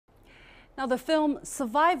Now, the film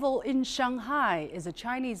Survival in Shanghai is a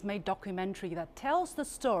Chinese-made documentary that tells the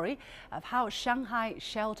story of how Shanghai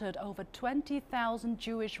sheltered over 20,000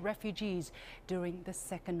 Jewish refugees during the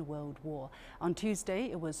Second World War. On Tuesday,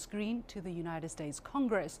 it was screened to the United States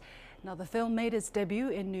Congress. Now, the film made its debut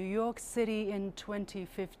in New York City in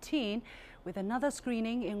 2015, with another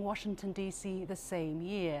screening in Washington, D.C. the same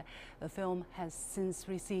year. The film has since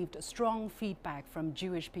received strong feedback from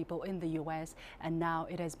Jewish people in the U.S., and now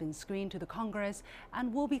it has been screened to the Congress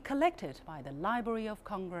and will be collected by the Library of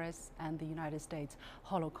Congress and the United States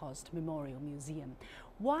Holocaust Memorial Museum.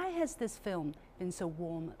 Why has this film been so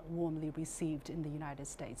warmly received in the United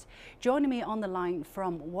States? Joining me on the line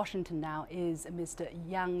from Washington now is Mr.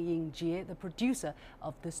 Yang Yingjie, the producer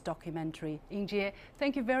of this documentary. Yingjie,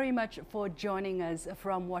 thank you very much for joining us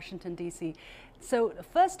from Washington, D.C. So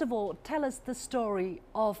first of all, tell us the story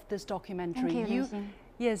of this documentary. Thank you,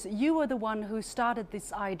 Yes, you were the one who started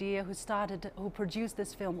this idea, who produced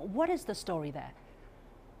this film. What is the story there?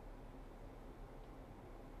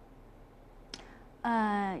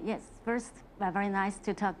 Yes, first, very nice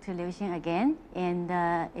to talk to Liu Xin again, and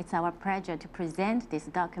it's our pleasure to present this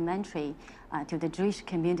documentary to the Jewish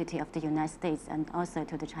community of the United States and also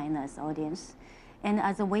to the China's audience. And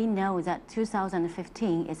as we know that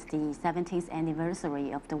 2015 is the 17th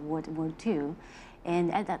anniversary of the World War II,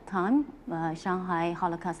 and at that time, Shanghai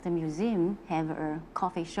Holocaust Museum have a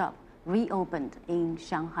coffee shop reopened in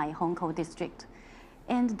Shanghai Hongkou district.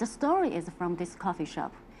 And the story is from this coffee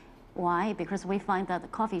shop. Why? Because we find that the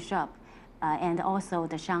coffee shop and also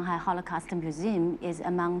the Shanghai Holocaust Museum is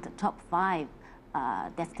among the top 5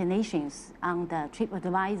 destinations on the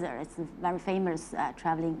TripAdvisor. It's a very famous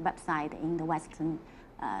traveling website in the Western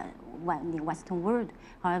world.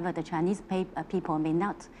 However, the Chinese people may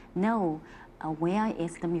not know where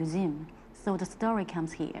is the museum. So the story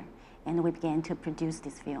comes here, and we began to produce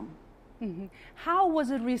this film. Mm-hmm. How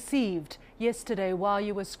was it received yesterday while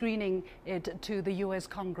you were screening it to the U.S.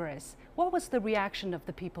 Congress? What was the reaction of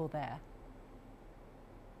the people there?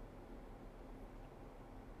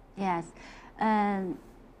 Yes,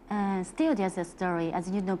 still there's a story. As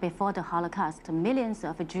you know, before the Holocaust, millions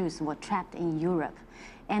of Jews were trapped in Europe.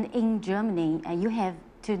 And in Germany, you have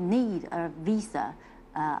to need a visa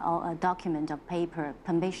or a document of paper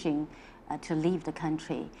permission to leave the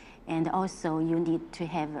country. And also you need to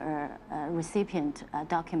have a recipient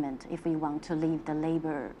document if you want to leave the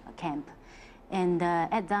labor camp. And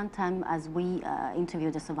at that time, as we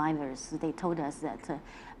interviewed the survivors, they told us that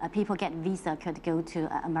people get visa could go to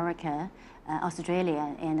America,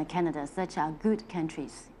 Australia, and Canada. Such are good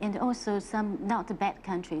countries. And also some not bad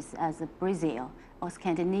countries as Brazil or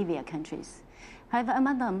Scandinavia countries. However,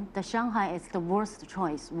 among them, the Shanghai is the worst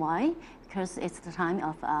choice. Why? Because it's the time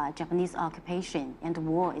of Japanese occupation, and the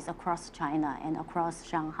war is across China and across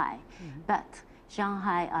Shanghai. Mm-hmm. But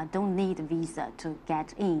Shanghai don't need a visa to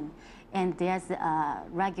get in. And there's a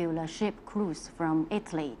regular ship cruise from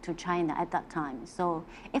Italy to China at that time. So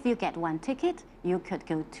if you get one ticket, you could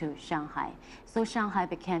go to Shanghai. So Shanghai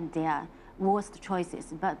became their worst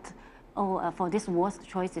choices, but for these worst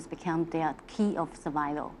choices became their key of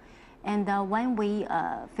survival. And when we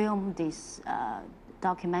filmed this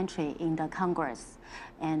documentary in the Congress,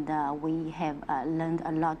 and we have learned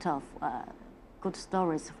a lot of good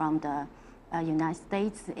stories from the United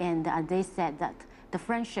States, and they said that the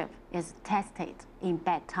friendship is tested in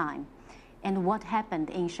bad time. And what happened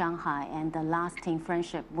in Shanghai and the lasting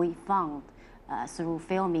friendship we found through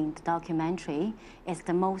filming the documentary is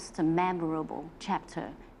the most memorable chapter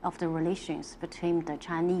of the relations between the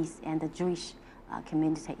Chinese and the Jewish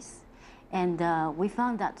communities. And we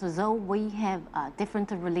found that though we have different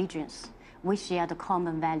religions, we share the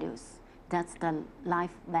common values. That's the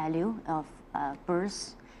life value of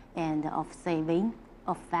birth and of saving,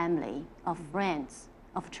 of family, of friends,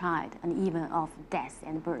 of child, and even of death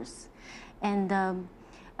and birth. And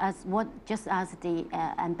just as the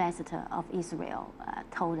ambassador of Israel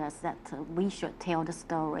told us that we should tell the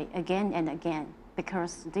story again and again,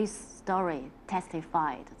 because this story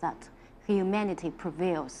testified that humanity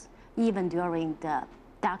prevails even during the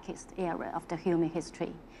darkest era of the human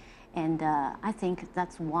history. And I think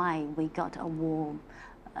that's why we got a warm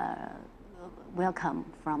welcome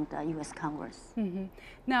from the U.S. Congress. Mm-hmm.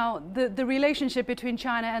 Now, the relationship between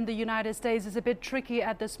China and the United States is a bit tricky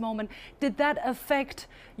at this moment. Did that affect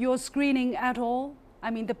your screening at all? I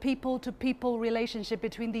mean, the people-to-people relationship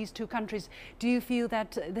between these two countries, do you feel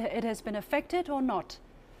that it has been affected or not?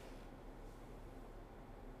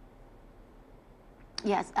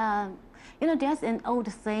 Yes, you know, there's an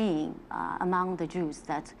old saying among the Jews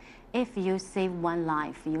that if you save one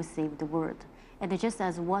life, you save the world. And just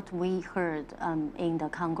as what we heard in the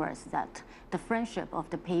Congress, that the friendship of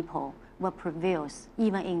the people will prevail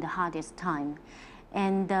even in the hardest time.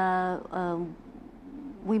 And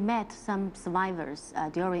we met some survivors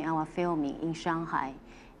during our filming in Shanghai.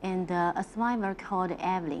 And a survivor called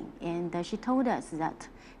Evelyn, and she told us that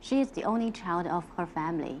she is the only child of her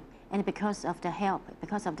family. And because of the help,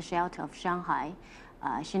 because of the shelter of Shanghai,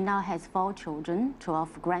 she now has 4 children,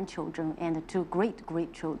 12 grandchildren, and 2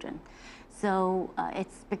 great-grandchildren. So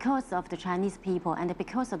it's because of the Chinese people and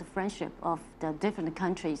because of the friendship of the different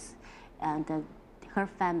countries, and her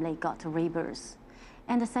family got rebirth.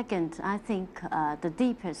 And the second, I think the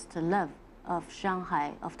deepest love of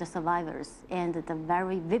Shanghai, of the survivors, and the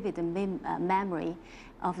very vivid memory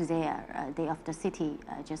of the city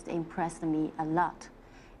just impressed me a lot.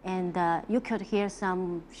 And you could hear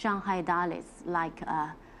some Shanghai dialects like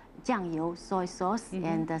jiang soy sauce,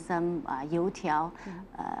 and some youtiao,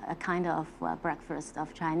 a kind of breakfast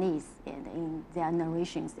of Chinese in their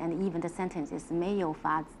narrations, and even the sentences, 没有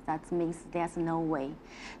法子, that means there's no way.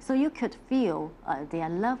 So you could feel their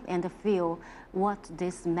love and feel what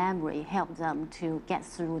this memory helped them to get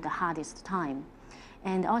through the hardest time.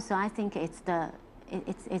 And also I think it's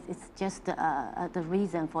just the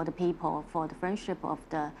reason for the people, for the friendship of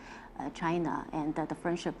the China, and the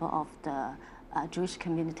friendship of the Jewish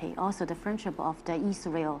community, also the friendship of the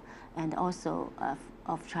Israel, and also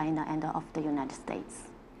of China and of the United States.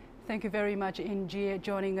 Thank you very much, Yingjie,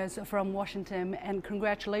 joining us from Washington, and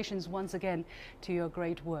congratulations once again to your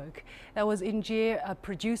great work. That was Yingjie, a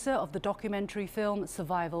producer of the documentary film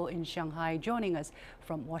Survival in Shanghai, joining us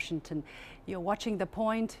from Washington. You're watching The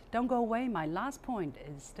Point. Don't go away, my last point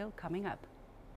is still coming up.